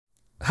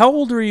How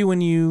old were you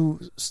when you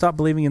stopped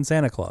believing in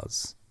Santa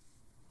Claus?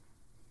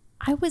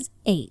 I was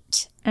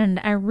 8, and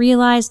I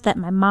realized that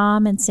my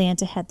mom and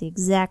Santa had the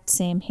exact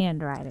same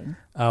handwriting.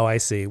 Oh, I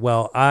see.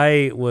 Well,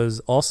 I was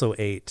also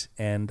 8,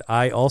 and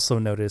I also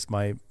noticed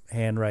my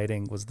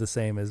handwriting was the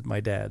same as my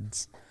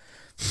dad's.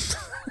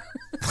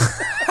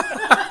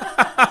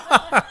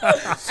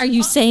 Are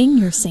you saying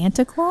you're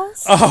Santa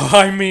Claus? Oh,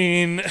 I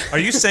mean... Are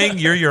you saying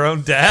you're your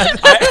own dad?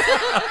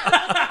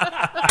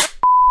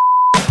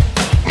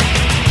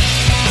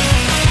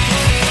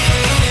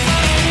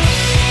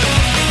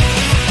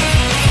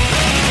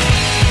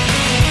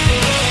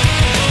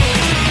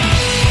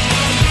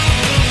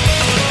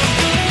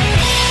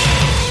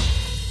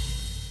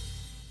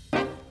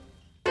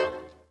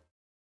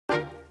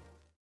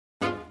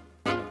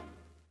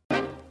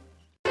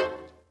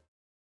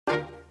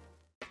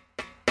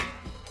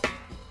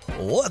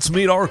 Let's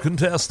meet our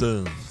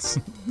contestants.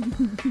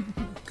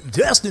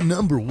 Contestant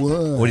number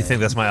 1. What do you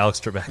think? That's my Alex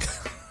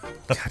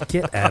Trebek. God,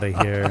 get out of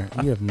here.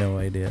 You have no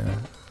idea.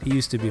 He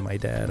used to be my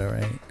dad, all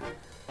right?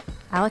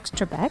 Alex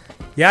Trebek?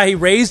 Yeah, he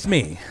raised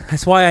me.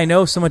 That's why I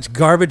know so much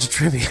garbage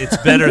trivia. It's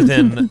better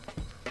than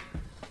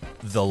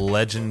the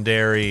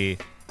legendary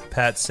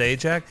Pat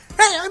Sajak.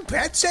 Hey, I'm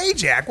Pat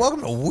Sajak.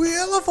 Welcome to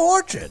Wheel of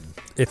Fortune.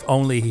 If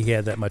only he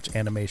had that much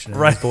animation in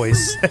Right. his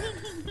voice.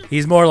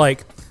 He's more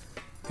like,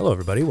 hello,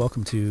 everybody.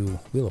 Welcome to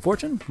Wheel of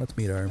Fortune. Let's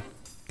meet our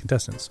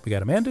contestants. We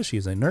got Amanda.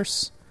 She's a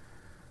nurse.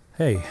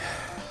 Hey.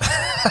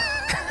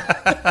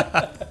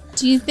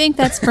 Do you think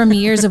that's from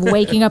years of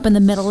waking up in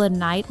the middle of the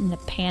night in a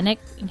panic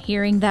and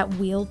hearing that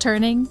wheel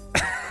turning?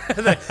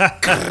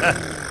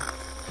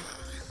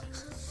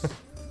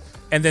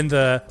 And then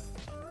the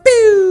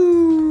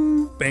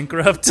pew,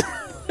 bankrupt.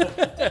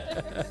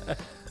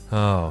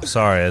 Oh,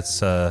 sorry.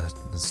 It's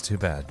too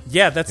bad.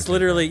 Yeah, that's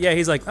literally, yeah,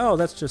 he's like, oh,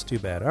 that's just too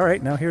bad. All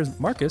right, now here's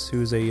Marcus,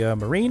 who's a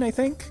Marine, I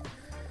think.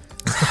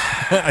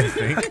 I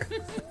think.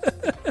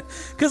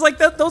 Because, like,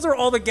 those are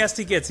all the guests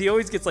he gets. He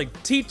always gets,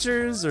 like,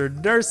 teachers or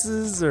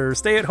nurses or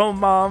stay-at-home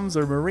moms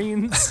or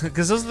Marines.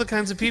 Because those are the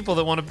kinds of people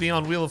that want to be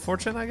on Wheel of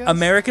Fortune, I guess.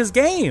 America's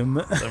Game.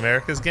 It's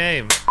America's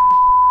game.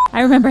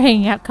 I remember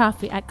hanging out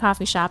at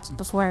coffee shops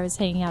before I was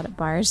hanging out at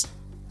bars.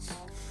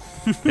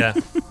 Yeah.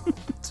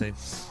 See?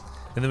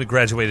 And then we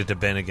graduated to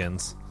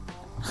Bennigan's.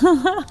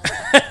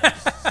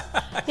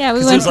 Yeah,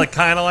 we It went. was like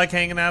kind of like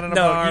hanging out in a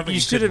bar, but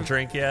you should've- couldn't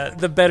drink yet.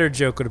 The better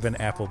joke would have been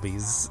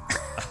Applebee's.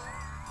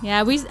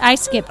 Yeah, I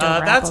skipped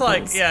over That's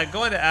Applebee's. like, yeah,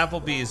 going to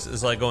Applebee's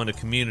is like going to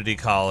community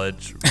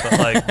college, but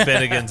like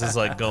Bennigan's is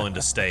like going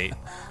to state.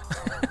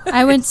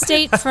 I went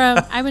straight from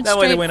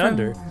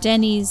under.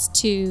 Denny's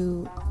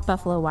to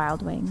Buffalo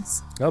Wild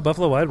Wings. Oh,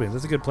 Buffalo Wild Wings.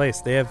 That's a good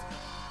place. They have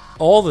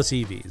all the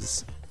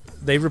TVs.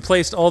 They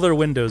replaced all their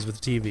windows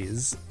with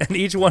TVs, and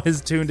each one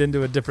is tuned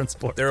into a different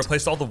sport. They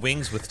replaced all the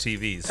wings with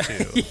TVs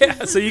too.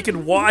 Yeah, so you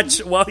can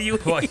watch while you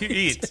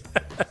eat.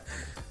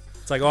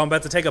 It's like, oh, I'm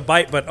about to take a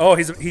bite, but oh,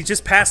 he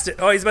just passed it.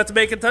 Oh, he's about to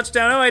make a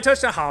touchdown. Oh, I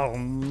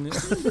touchdown.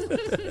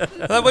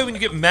 That way, when you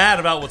get mad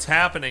about what's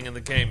happening in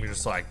the game, you're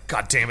just like,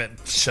 God damn it,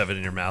 shove it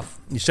in your mouth.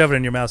 You shove it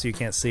in your mouth so you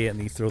can't see it,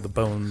 and you throw the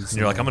bones. And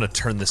you're like, I'm going to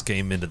turn this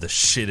game into the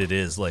shit it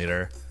is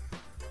later.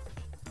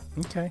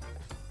 Okay.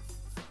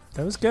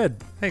 That was good.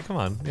 Hey, come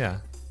on, yeah.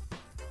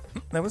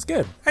 That was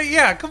good. Hey,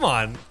 yeah, come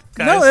on,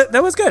 guys. No,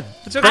 that was good.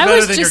 It's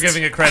better than you're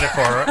giving it credit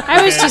for.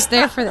 I was just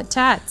there for the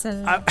tots.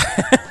 I'm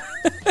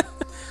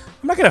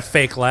not gonna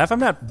fake laugh. I'm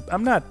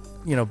not.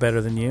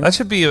 Better than you. That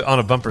should be on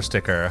a bumper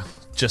sticker.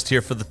 Just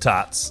here for the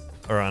tots,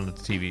 or on a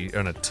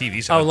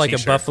TV show. Oh, like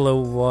t-shirt. a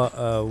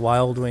Buffalo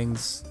Wild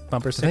Wings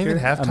bumper sticker. Do they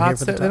even have I'm here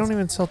tots for the there? They tots. don't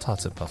even sell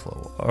tots at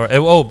Buffalo.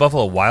 Or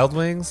Buffalo Wild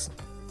Wings.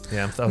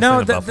 Yeah, I was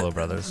thinking Buffalo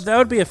Brothers. That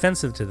would be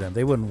offensive to them.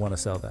 They wouldn't want to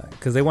sell that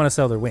because they want to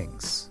sell their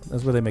wings.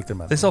 That's where they make their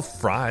money. They sell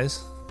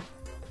fries.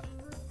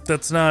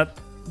 That's not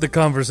the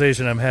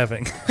conversation I'm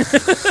having.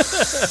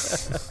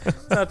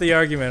 Not the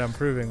argument I'm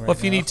proving right now. Well,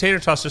 if you need tater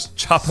tots, just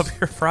chop up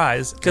your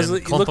fries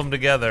and clump them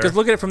together. Because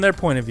look at it from their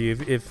point of view.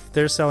 If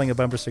they're selling a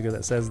bumper sticker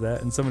that says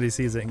that and somebody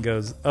sees it and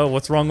goes, oh,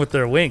 what's wrong with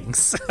their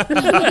wings? I'm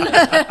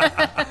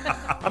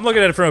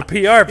looking at it from a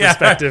PR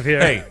perspective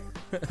here.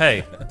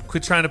 Hey,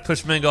 quit trying to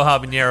push mango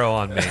habanero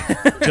on me.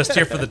 Just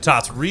here for the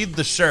tots. Read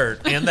the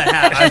shirt and the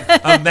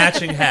hat. A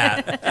matching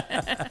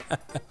hat.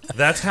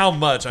 That's how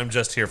much I'm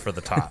just here for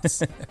the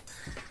tots.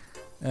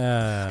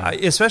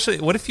 Especially,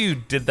 what if you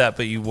did that,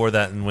 but you wore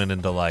that and went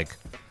into, like,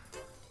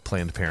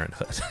 Planned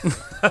Parenthood?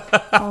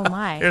 Oh,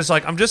 my. It's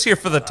like, I'm just here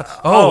for the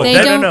tots.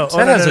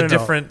 That has a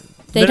different...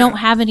 They don't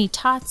have any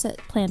tots at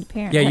Planned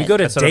Parenthood. Yeah, you go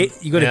to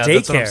daycare.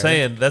 That's what I'm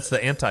saying. That's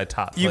the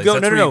anti-tot place.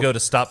 That's where you go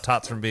to stop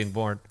tots from being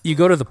born. You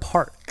go to the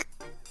park.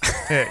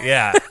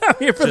 Yeah. I'm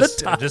here for the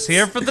tots. Just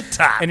here for the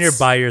tots. And you're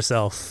by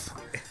yourself.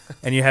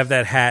 And you have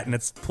that hat and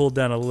it's pulled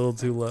down a little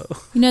too low.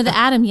 You know, the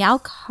Adam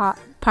Yauch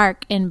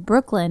Park in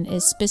Brooklyn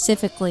is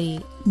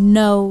specifically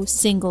no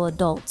single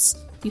adults.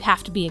 You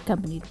have to be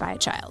accompanied by a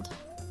child.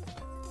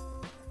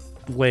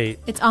 Wait.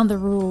 It's on the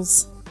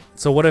rules.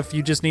 So what if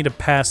you just need to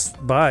pass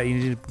by? You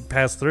need to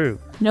pass through.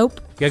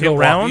 Nope. You gotta go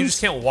around? You just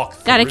can't walk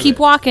through Gotta keep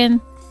it.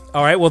 walking.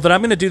 All right, well, then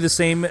I'm going to do the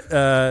same,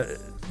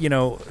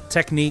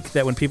 technique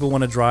that when people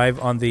want to drive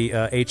on the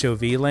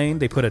HOV lane,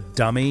 they put a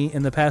dummy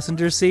in the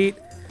passenger seat.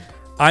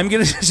 I'm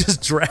going to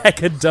just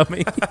drag a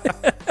dummy.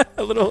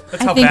 A little.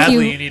 That's how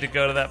badly you need to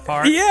go to that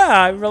park. Yeah,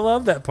 I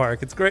love that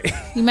park. It's great.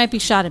 You might be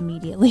shot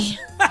immediately.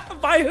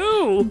 By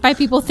who? By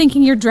people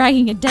thinking you're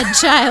dragging a dead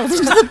child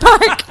into the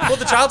park. Well,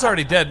 the child's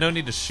already dead. No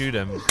need to shoot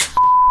him.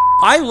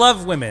 I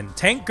love women.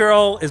 Tank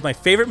Girl is my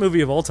favorite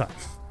movie of all time.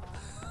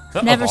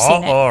 Never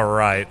seen it. All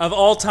right. Of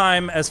all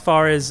time, as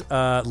far as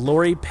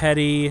Lori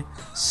Petty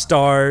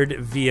starred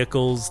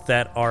vehicles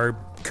that are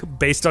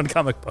based on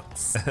comic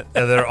books. And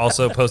they're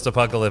also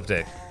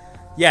post-apocalyptic.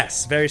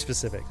 Yes, very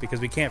specific, because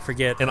we can't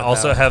forget. And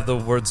also have the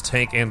words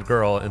tank and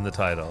girl in the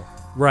title.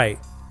 Right,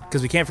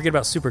 because we can't forget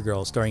about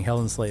Supergirl starring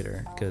Helen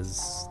Slater,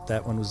 because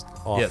that one was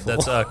awful. Yeah,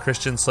 that's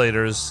Christian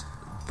Slater's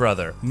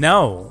brother.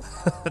 No.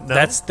 No?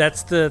 That's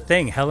the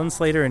thing. Helen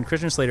Slater and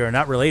Christian Slater are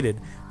not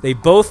related. They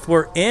both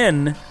were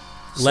in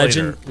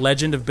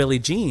Legend of Billie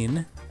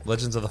Jean.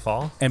 Legends of the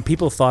Fall? And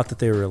people thought that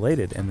they were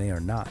related, and they are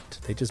not.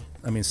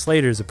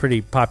 Slater's a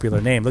pretty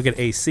popular name. Look at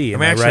AC.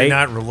 I'm actually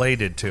not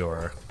related to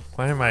her.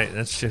 Why am I?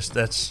 That's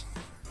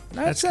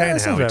kind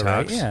of how he talks.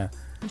 Right, yeah.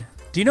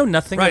 Do you know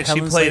nothing right, of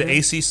Helen she played Slater?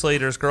 AC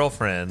Slater's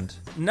girlfriend.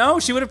 No,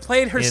 she would have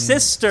played her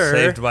sister.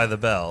 Saved by the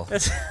Bell.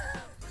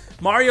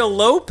 Mario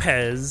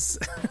Lopez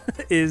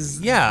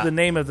is the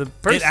name of the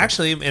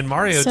person. And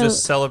Mario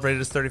just celebrated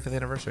his 35th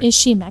anniversary. Is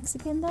she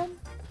Mexican then?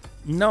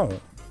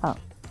 No. Oh.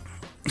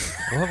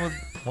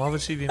 Why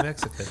would she be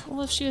Mexican?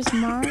 Well, if she was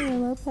Mario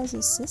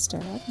Lopez's sister,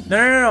 I don't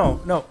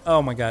know. No.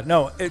 Oh my God,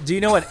 no. Do you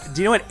know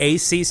what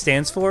AC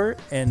stands for?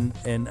 In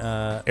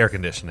air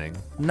conditioning.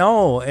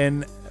 No,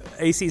 in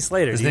AC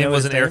Slater. His name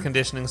wasn't Air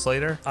Conditioning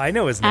Slater. I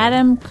know his name.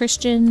 Adam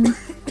Christian.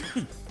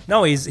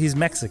 No, he's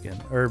Mexican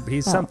or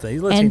he's something.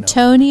 He's Latino.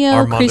 Antonio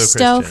Armando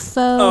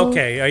Cristofo.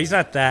 Okay, he's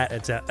not that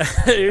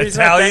Italian. He's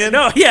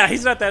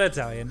not that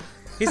Italian.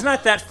 He's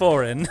not that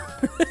foreign.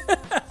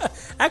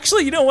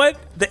 Actually, you know what?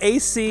 The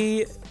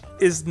AC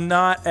is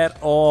not at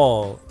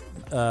all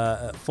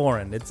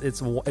foreign.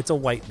 It's a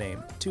white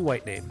name. Two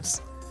white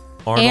names.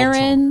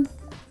 Aaron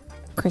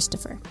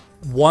Christopher.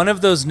 One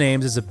of those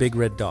names is a big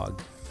red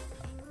dog.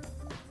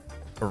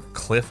 Or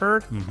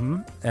Clifford? Mm-hmm.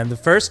 And the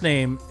first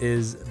name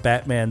is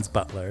Batman's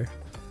butler.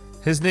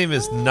 His name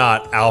is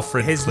not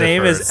Alfred His Clifford.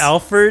 name is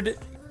Alfred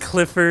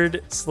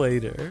Clifford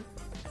Slater.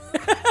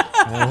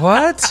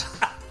 What?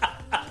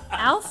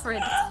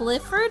 Alfred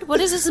Clifford?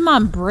 What is his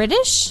mom,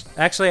 British?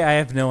 Actually, I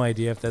have no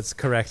idea if that's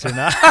correct or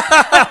not.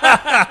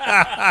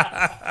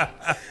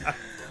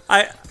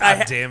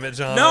 Damn it,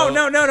 John.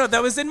 No.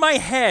 That was in my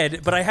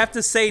head, but I have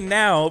to say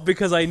now,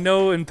 because I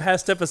know in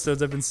past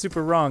episodes I've been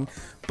super wrong,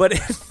 but it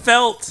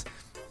felt...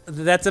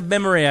 That's a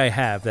memory I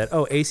have, that,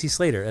 AC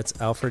Slater, that's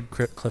Alfred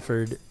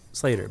Clifford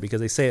Slater,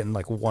 because they say it in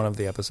like one of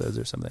the episodes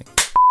or something.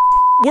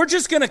 We're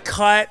just going to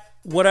cut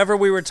whatever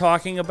we were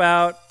talking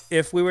about.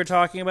 If we were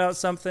talking about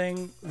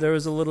something, there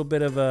was a little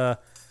bit of a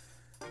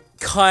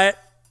cut,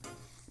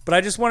 but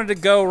I just wanted to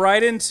go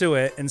right into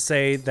it and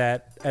say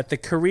that at the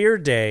career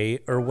day,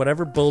 or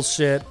whatever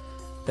bullshit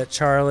that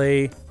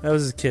Charlie, that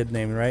was his kid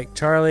name, right?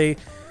 Charlie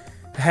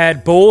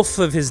had both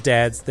of his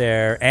dads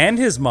there and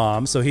his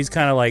mom, so he's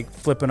kind of like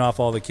flipping off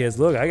all the kids.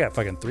 Look, I got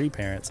fucking 3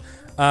 parents.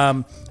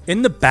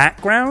 In the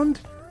background,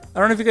 I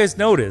don't know if you guys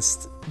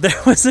noticed,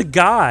 there was a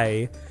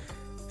guy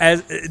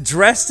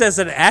dressed as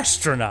an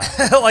astronaut.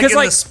 like in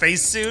the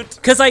spacesuit?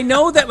 Because I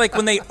know that like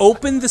when they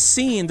open the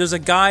scene, there's a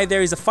guy there,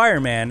 he's a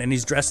fireman, and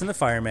he's dressed in the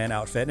fireman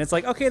outfit, and it's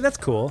like, okay, that's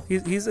cool.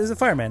 He's a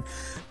fireman.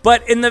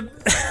 But in the,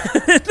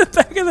 in the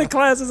back of the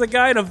class is a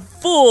guy in a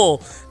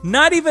full,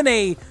 not even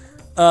a...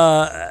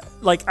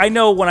 like I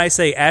know when I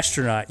say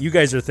astronaut, you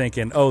guys are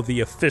thinking,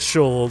 the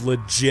official,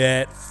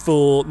 legit,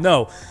 full.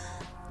 No,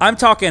 I'm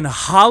talking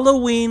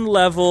Halloween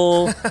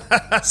level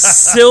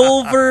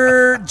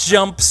silver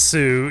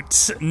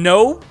jumpsuit,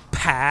 no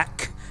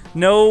pack,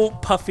 no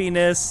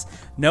puffiness,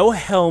 no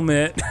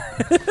helmet,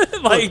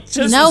 like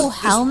just no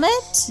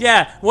helmet.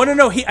 Yeah, well,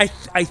 no.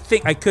 I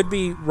think I could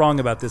be wrong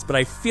about this, but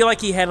I feel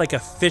like he had like a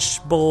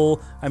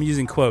fishbowl. I'm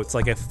using quotes,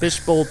 like a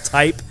fishbowl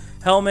type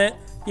helmet.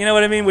 You know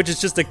what I mean? Which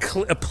is just a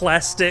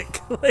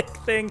plastic like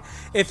thing.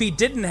 If he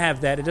didn't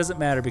have that, it doesn't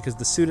matter because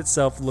the suit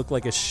itself looked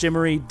like a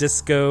shimmery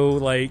disco,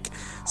 like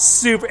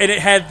super. And it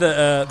had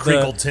the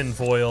crinkled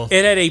tinfoil.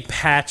 It had a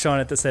patch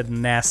on it that said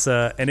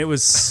NASA, and it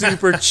was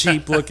super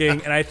cheap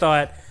looking. And I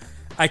thought,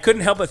 I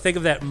couldn't help but think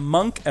of that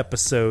Monk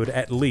episode.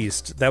 At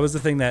least that was the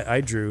thing that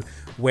I drew,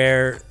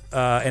 where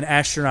an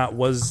astronaut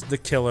was the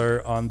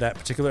killer on that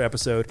particular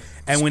episode.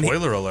 And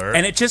Spoiler alert!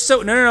 And it just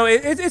no.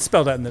 It's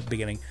spelled out in the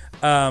beginning.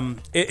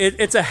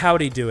 It's a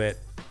howdy do it,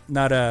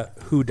 not a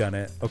who done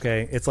it.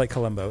 Okay, it's like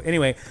Columbo.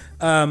 Anyway,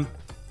 no,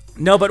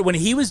 but when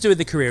he was doing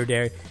the career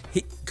dare,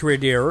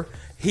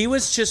 he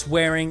was just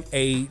wearing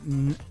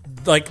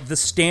like the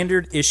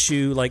standard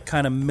issue, like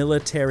kind of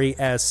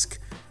military-esque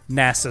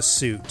NASA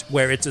suit,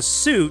 where it's a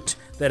suit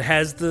that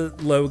has the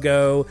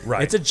logo.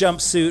 Right. It's a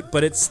jumpsuit,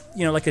 but it's,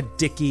 like a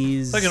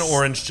Dickies. Like an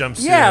orange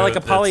jumpsuit. Yeah, like a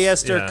that's-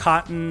 polyester yeah.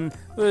 cotton.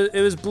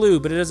 It was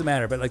blue, but it doesn't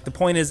matter. But like the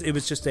point is, it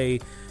was just a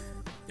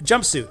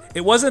jumpsuit.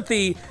 It wasn't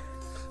the...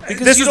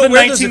 Because this you is don't the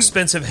wear 19 those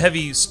expensive,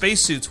 heavy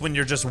spacesuits when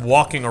you're just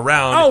walking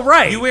around. Oh,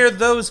 right. You wear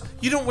those.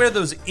 You don't wear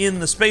those in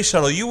the space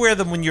shuttle. You wear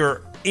them when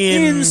you're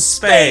in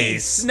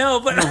space. No,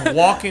 but... You're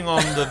walking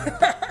on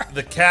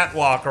the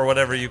catwalk or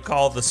whatever you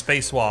call the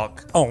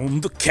spacewalk.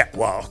 on the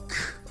catwalk.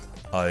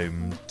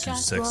 I'm too Catwalk.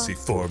 sexy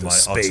for The my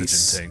space.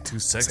 oxygen tank. Too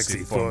sexy, Sexy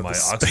for for my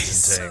the oxygen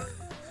space. tank.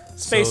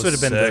 Space So would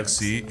have been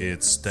sexy.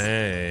 It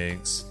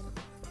stinks.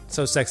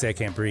 so sexy I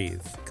can't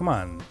breathe. Come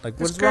on. Like,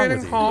 what's wrong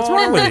with you? What's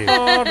wrong with you?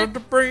 Harder to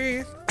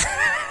breathe.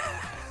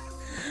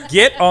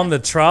 Get on the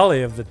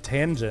trolley of the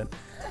tangent.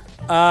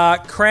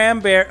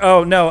 Cranberry.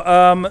 Oh,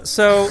 no.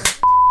 So...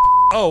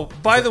 Oh,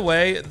 by the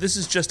way, this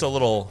is just a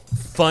little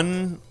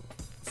fun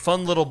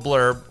little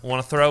blurb.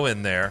 Want to throw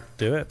in there.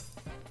 Do it.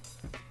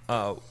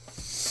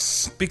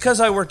 Because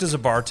I worked as a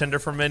bartender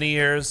for many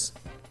years,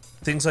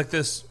 things like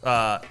this,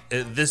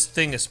 this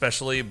thing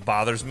especially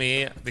bothers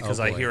me because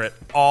Oh, I boy. hear it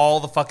all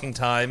the fucking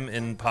time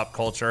in pop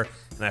culture,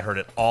 and I heard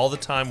it all the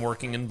time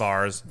working in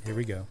bars. Here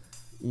we go.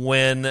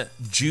 When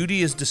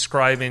Judy is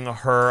describing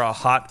her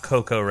hot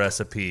cocoa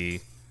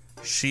recipe,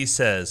 she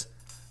says,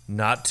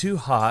 "Not too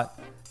hot,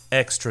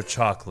 extra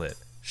chocolate,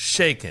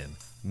 shaken,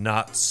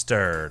 not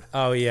stirred."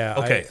 Oh, yeah.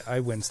 Okay.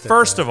 I winced at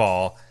First that. of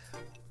all,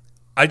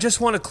 I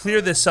just want to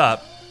clear this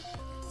up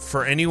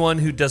for anyone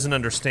who doesn't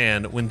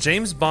understand. When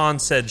James Bond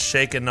said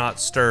shaken, not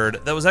stirred,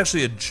 that was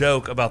actually a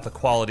joke about the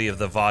quality of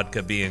the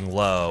vodka being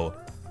low.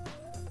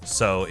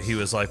 So he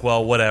was like,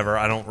 well, whatever,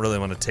 I don't really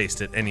want to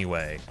taste it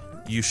anyway.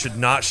 You should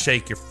not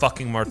shake your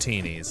fucking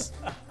martinis.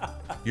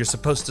 You're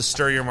supposed to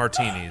stir your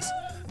martinis.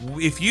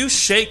 If you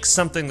shake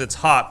something that's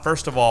hot,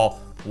 first of all,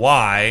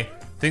 why?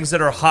 Things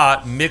that are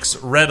hot mix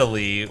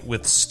readily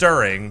with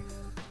stirring.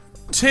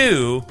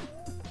 Two,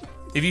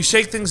 if you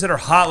shake things that are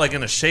hot, like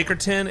in a shaker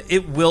tin,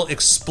 it will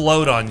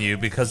explode on you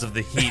because of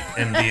the heat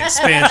and the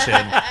expansion.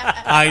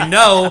 I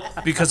know,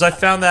 because I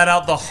found that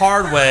out the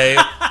hard way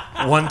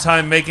one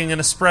time making an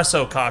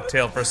espresso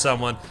cocktail for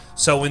someone.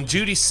 So when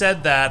Judy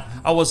said that,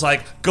 I was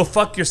like, go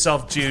fuck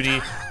yourself, Judy.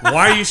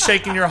 Why are you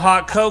shaking your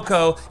hot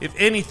cocoa? If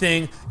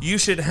anything, you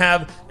should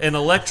have an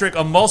electric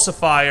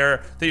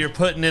emulsifier that you're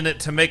putting in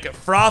it to make it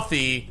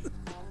frothy,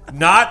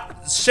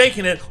 not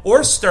shaking it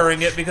or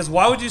stirring it, because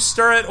why would you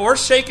stir it or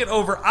shake it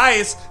over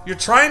ice? You're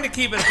trying to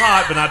keep it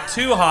hot, but not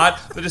too hot.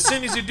 But as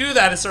soon as you do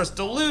that, it starts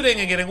diluting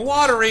and getting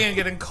watery and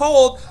getting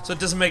cold, so it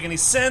doesn't make any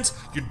sense.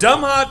 Your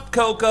dumb hot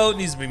cocoa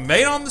needs to be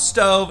made on the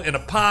stove in a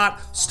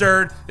pot,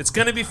 stirred. It's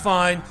gonna be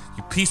fine,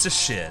 you piece of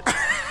shit.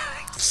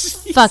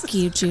 Fuck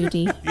you,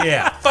 Judy.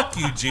 Yeah, fuck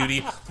you,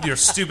 Judy. You're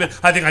stupid.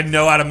 I think I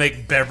know how to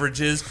make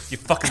beverages, you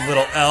fucking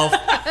little elf.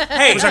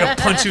 Hey, I wish I could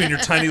punch you in your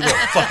tiny little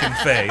fucking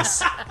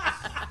face.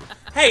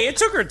 Hey, it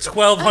took her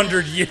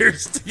 1,200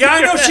 years to Yeah, I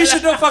figure know. She that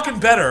should know fucking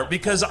better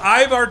because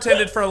I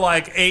bartended for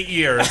like 8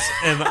 years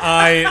and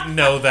I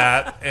know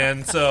that.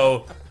 And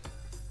so,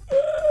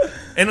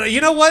 and you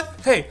know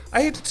what? Hey,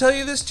 I hate to tell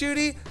you this,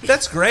 Judy.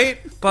 That's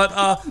great, but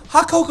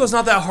hot cocoa's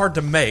not that hard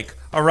to make.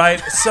 All right,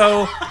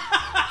 so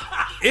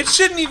it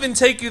shouldn't even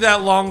take you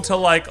that long to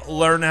like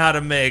learn how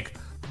to make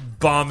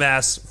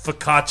bomb-ass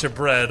focaccia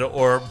bread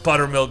or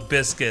buttermilk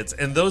biscuits,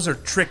 and those are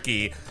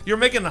tricky. You're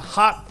making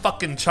hot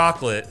fucking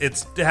chocolate.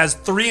 It has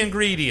 3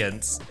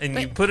 ingredients, and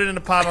you put it in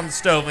a pot on the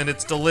stove, and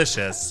it's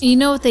delicious. You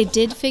know what they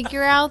did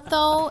figure out,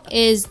 though,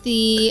 is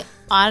the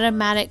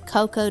automatic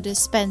cocoa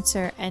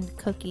dispenser and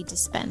cookie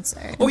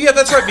dispenser. Oh yeah,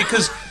 that's right,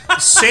 because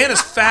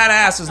Santa's fat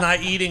ass is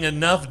not eating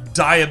enough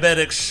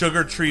diabetic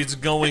sugar treats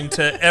going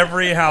to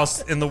every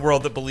house in the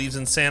world that believes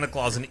in Santa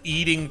Claus and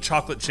eating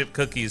chocolate chip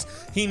cookies.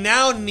 He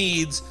now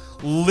needs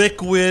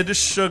liquid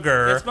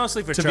sugar It's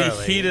mostly for to Charlie. be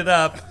heated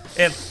up.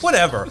 And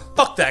whatever,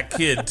 fuck that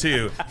kid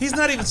too. He's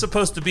not even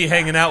supposed to be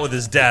hanging out with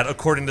his dad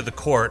according to the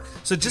court.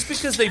 So just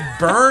because they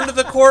burned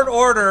the court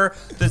order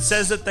that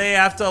says that they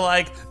have to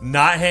like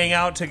not hang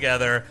out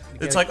together,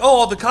 it's like,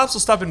 oh, the cops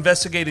will stop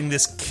investigating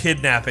this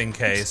kidnapping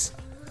case.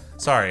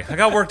 Sorry, I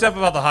got worked up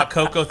about the hot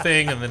cocoa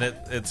thing, and then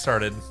it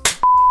started.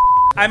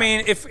 I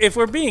mean, if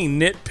we're being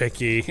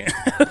nitpicky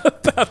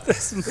about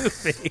this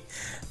movie,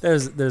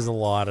 there's a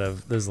lot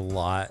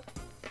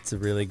to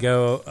really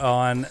go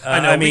on. I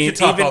know, we could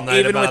talk all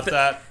night about with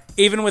that.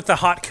 Even with the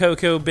hot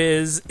cocoa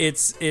biz,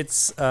 it's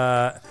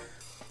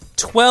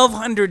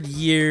 1,200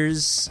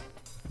 years.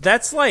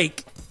 That's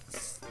like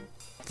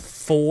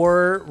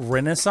 4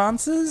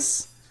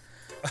 renaissances.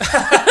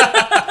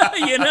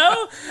 You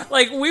know,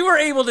 like we were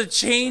able to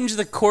change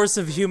the course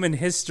of human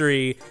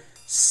history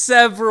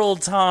several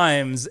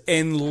times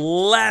in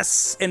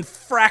less in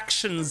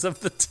fractions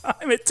of the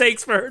time it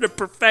takes for her to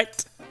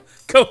perfect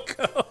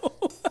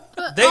cocoa.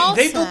 They built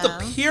Also-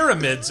 the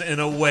pyramids in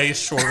a way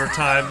shorter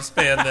time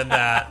span than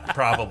that,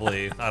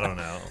 probably. I don't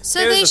know. So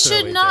There's they a should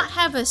throwaway not joke.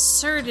 have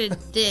asserted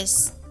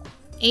this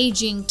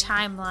aging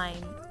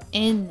timeline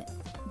in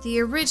the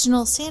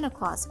original Santa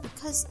Claus,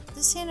 because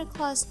the Santa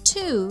Claus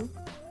 2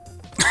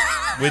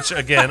 which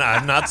again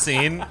I've not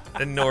seen,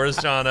 and nor has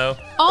Jono.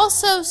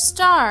 Also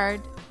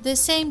starred the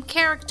same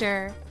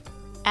character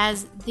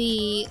as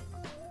the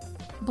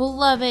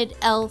beloved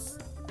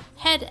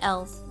head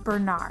elf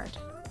Bernard.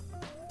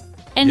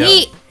 And Yeah.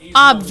 he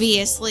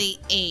obviously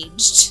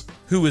aged.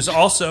 Who is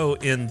also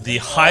in the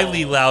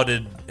highly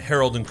lauded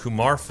Harold and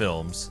Kumar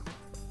films.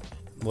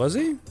 Was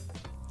he?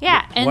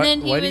 Yeah, and Why-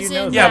 then he why do was you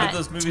know in that? Yeah, that but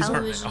those movies aren't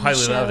television highly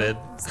show, lauded.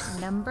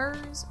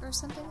 Numbers or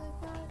something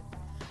like that.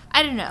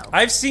 I don't know.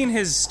 I've seen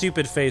his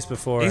stupid face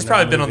before. He's in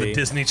probably a been on the movie.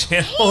 Disney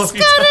Channel. He's a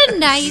few times. got a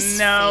nice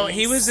No, face.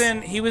 he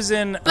was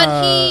in.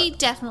 But he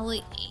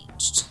definitely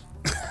aged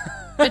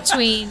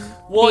between.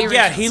 Well, the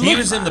yeah, originals he and He the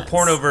was in the refunds.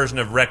 porno version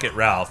of Wreck-It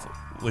Ralph,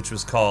 which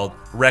was called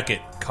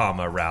Wreck-It,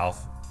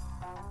 Ralph.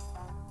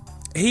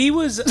 He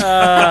was the.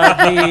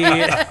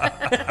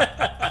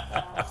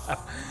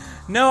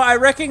 No, I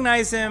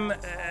recognize him,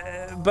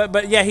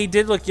 but yeah, he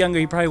did look younger.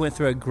 He probably went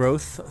through a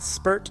growth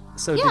spurt.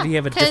 So Yeah, did he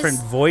have a 'cause- different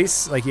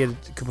voice? Like he had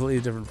a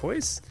completely different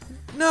voice?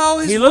 No,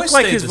 his He voice looked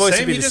like stayed his the voice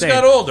same. would be He the just same.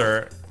 got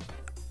older.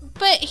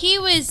 But he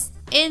was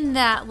in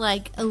that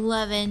like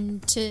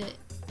 11 to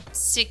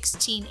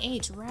 16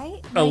 age,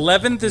 right? Like,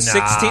 11 to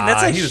 16.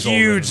 That's a he was older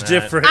than huge that.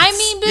 difference. I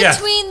mean, Yeah.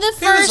 between the He was,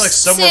 first like,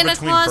 somewhere Santa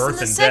between Claus birth and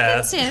the and second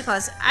death. Santa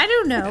Claus. I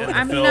don't know. In the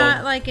I'm film.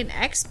 not like an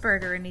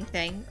expert or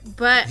anything,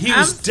 but He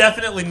was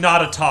definitely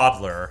not a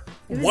toddler.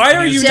 Why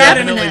are He you was not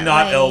definitely an,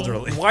 not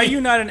elderly. Why are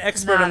you not an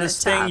expert Not on a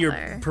this thing you're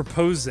toddler.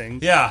 proposing?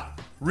 Yeah,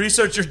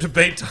 research your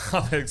debate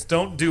topics.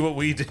 Don't do what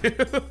we do.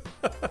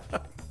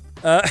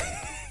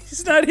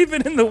 He's not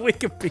even in the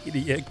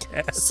Wikipedia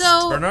cast.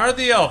 so Bernard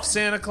the Elf,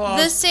 Santa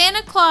Claus. the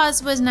Santa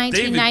Claus was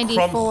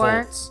 1994.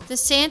 Krumholtz. The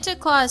Santa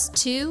Claus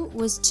 2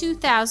 was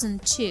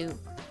 2002.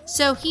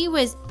 So he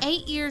was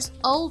 8 years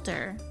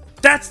older.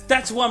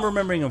 That's who I'm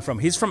remembering him from.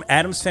 He's from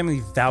Addams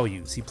Family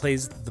Values. He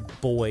plays the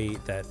boy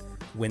that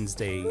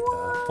Wednesday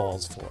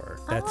falls for.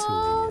 That's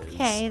who he is.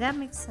 Okay, that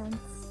makes sense.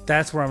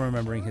 That's where I'm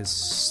remembering his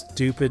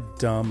stupid,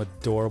 dumb,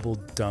 adorable,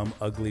 dumb,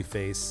 ugly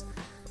face.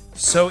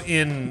 So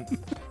in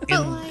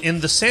like- in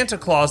the Santa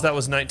Claus, that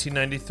was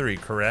 1993,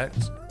 correct?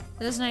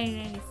 It was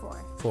 1994.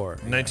 For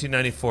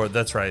 1994,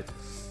 that's right.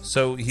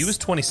 So he was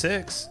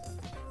 26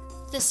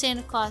 The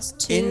Santa Claus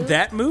 2. in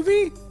that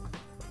movie.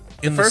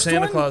 in the first Santa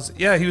one? Claus.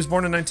 Yeah, he was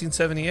born in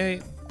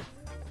 1978.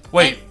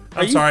 Wait, Are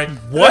I'm you- sorry.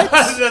 what?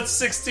 That's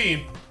 16.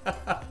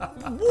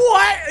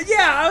 What?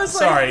 Yeah, I was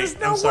Sorry, like, there's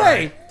no I'm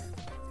sorry. way.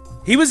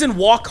 He was in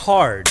Walk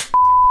Hard.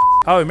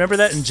 Oh, remember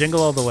that in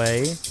Jingle All the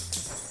Way?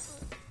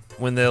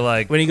 When they're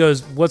like, When he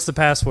goes, what's the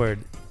password?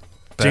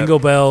 Jingle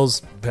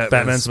bells,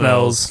 Batman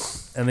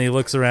smells. And then he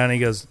looks around and he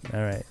goes, all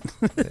right.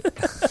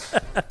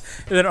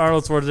 And then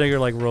Arnold Schwarzenegger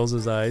like rolls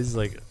his eyes. He's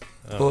like,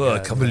 oh, I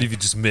God. can't believe you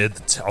just made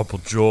the terrible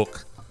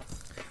joke.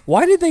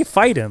 Why did they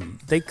fight him?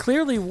 They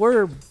clearly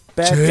were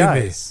bad Jamie.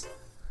 guys.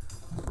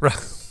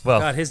 Well,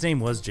 God, his name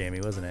was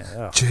Jamie, wasn't it?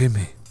 Oh,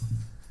 Jamie,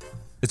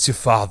 it's your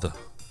father.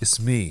 It's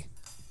me.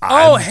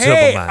 Oh, I'm the hey,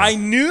 Turbo Man. I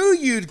knew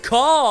you'd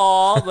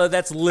call. But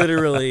that's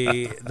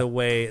literally the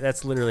way,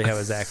 that's literally how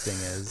his acting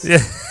is. Yeah.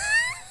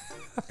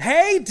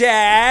 Hey,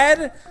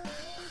 Dad,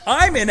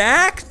 I'm an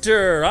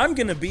actor. I'm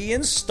going to be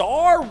in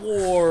Star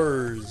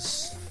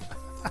Wars.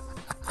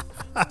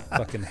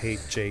 Fucking hate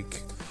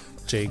Jake.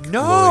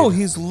 No, Lloyd.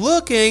 he's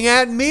looking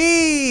at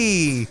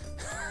me.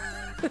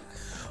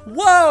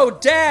 Whoa,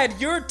 Dad,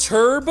 you're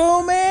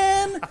Turbo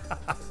Man?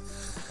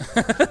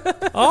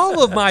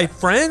 All of my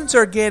friends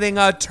are getting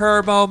a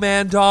Turbo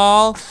Man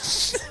doll.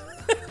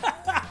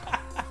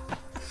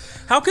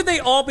 How could they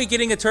all be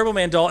getting a Turbo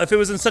Man doll if it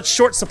was in such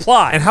short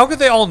supply? And how could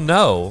they all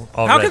know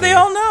already? How could they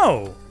all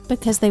know?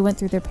 Because they went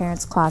through their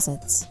parents'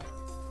 closets.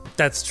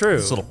 That's true.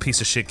 These little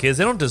piece of shit kids,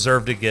 they don't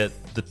deserve to get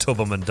the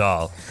Turbo Man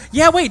doll.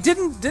 Yeah, wait,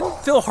 didn't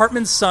Phil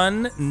Hartman's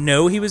son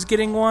know he was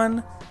getting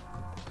one?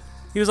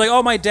 He was like,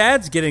 "Oh, my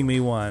dad's getting me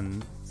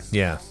one."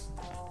 Yeah.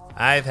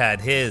 I've had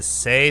his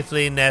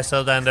safely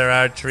nestled under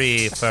our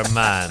tree for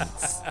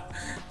months.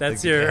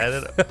 That's Like, your. had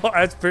it-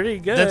 That's pretty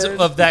good. That's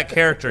of that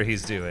character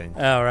he's doing.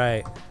 All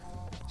right.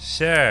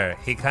 Sure,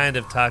 he kind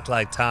of talked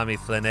like Tommy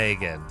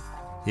Flanagan.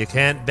 You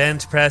can't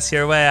bench press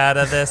your way out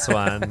of this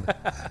one.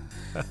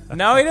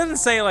 No, he doesn't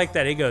say it like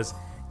that. He goes,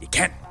 "You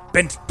can't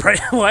bench press."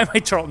 Why am I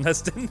Charlton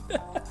Heston?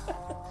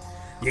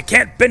 You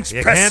can't bench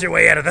You press can't- your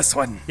way out of this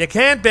one. You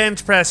can't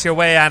bench press your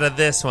way out of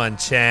this one,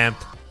 champ.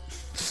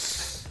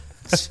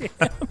 Probably.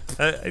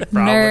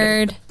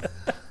 Nerd.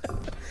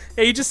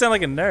 Hey, you just sound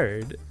like a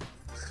nerd.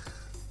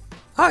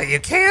 Oh, you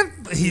can't.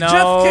 He just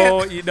No,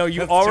 can't. you That's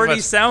too already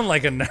much. sound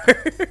like a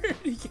nerd.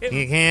 You can't-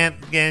 You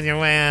can't get your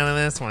way out of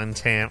this one,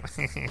 champ.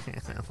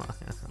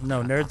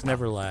 No, nerds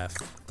never laugh.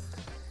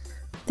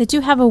 Did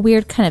you have a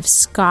weird kind of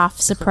scoff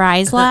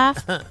surprise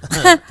laugh?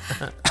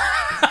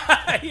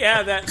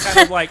 Yeah, that kind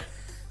of like.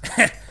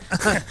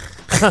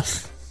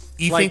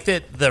 You Like-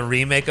 think that the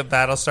remake of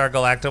Battlestar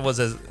Galactica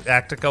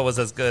was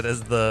as good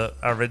as the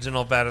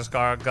original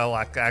Battlestar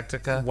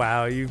Galactica?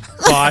 Wow, you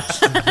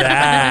botched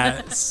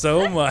that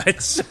so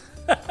much.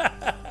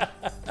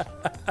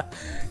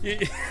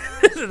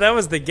 That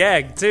was the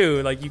gag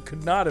too. Like you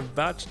could not have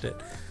botched it.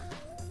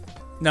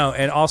 No,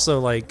 and also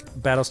like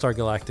Battlestar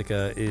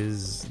Galactica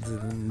is.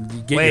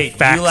 You get your Wait,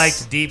 facts. you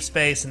liked Deep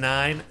Space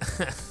Nine?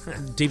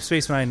 Deep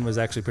Space Nine was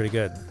actually pretty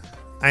good.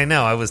 I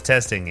know, I was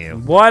testing you.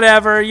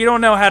 Whatever. You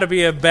don't know how to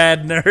be a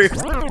bad nerd.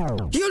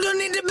 You don't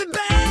need to be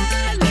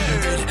bad,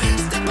 nerd.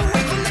 Step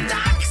away from the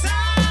dark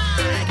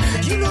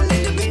side. You don't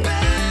need to be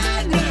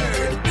bad,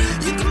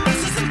 nerd. You can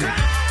muster some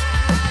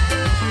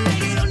pride.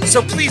 You don't need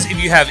So please,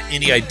 if you have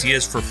any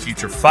ideas for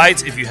future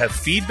fights, if you have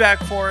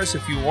feedback for us,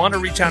 if you want to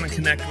reach out and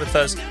connect with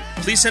us,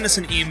 please send us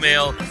an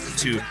email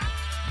to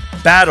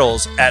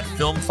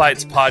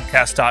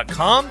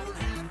battles@filmfightspodcast.com.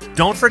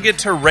 Don't forget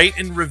to rate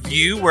and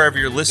review wherever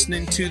you're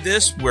listening to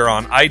this. We're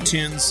on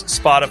iTunes,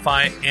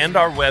 Spotify, and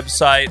our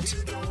website.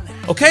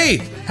 Okay,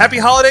 happy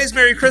holidays,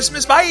 Merry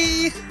Christmas,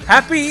 bye!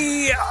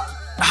 Happy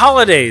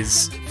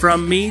holidays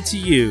from me to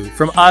you,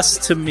 from us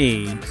to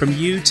me, from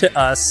you to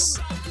us,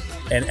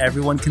 and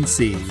everyone can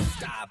see.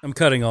 I'm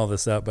cutting all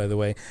this out, by the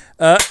way.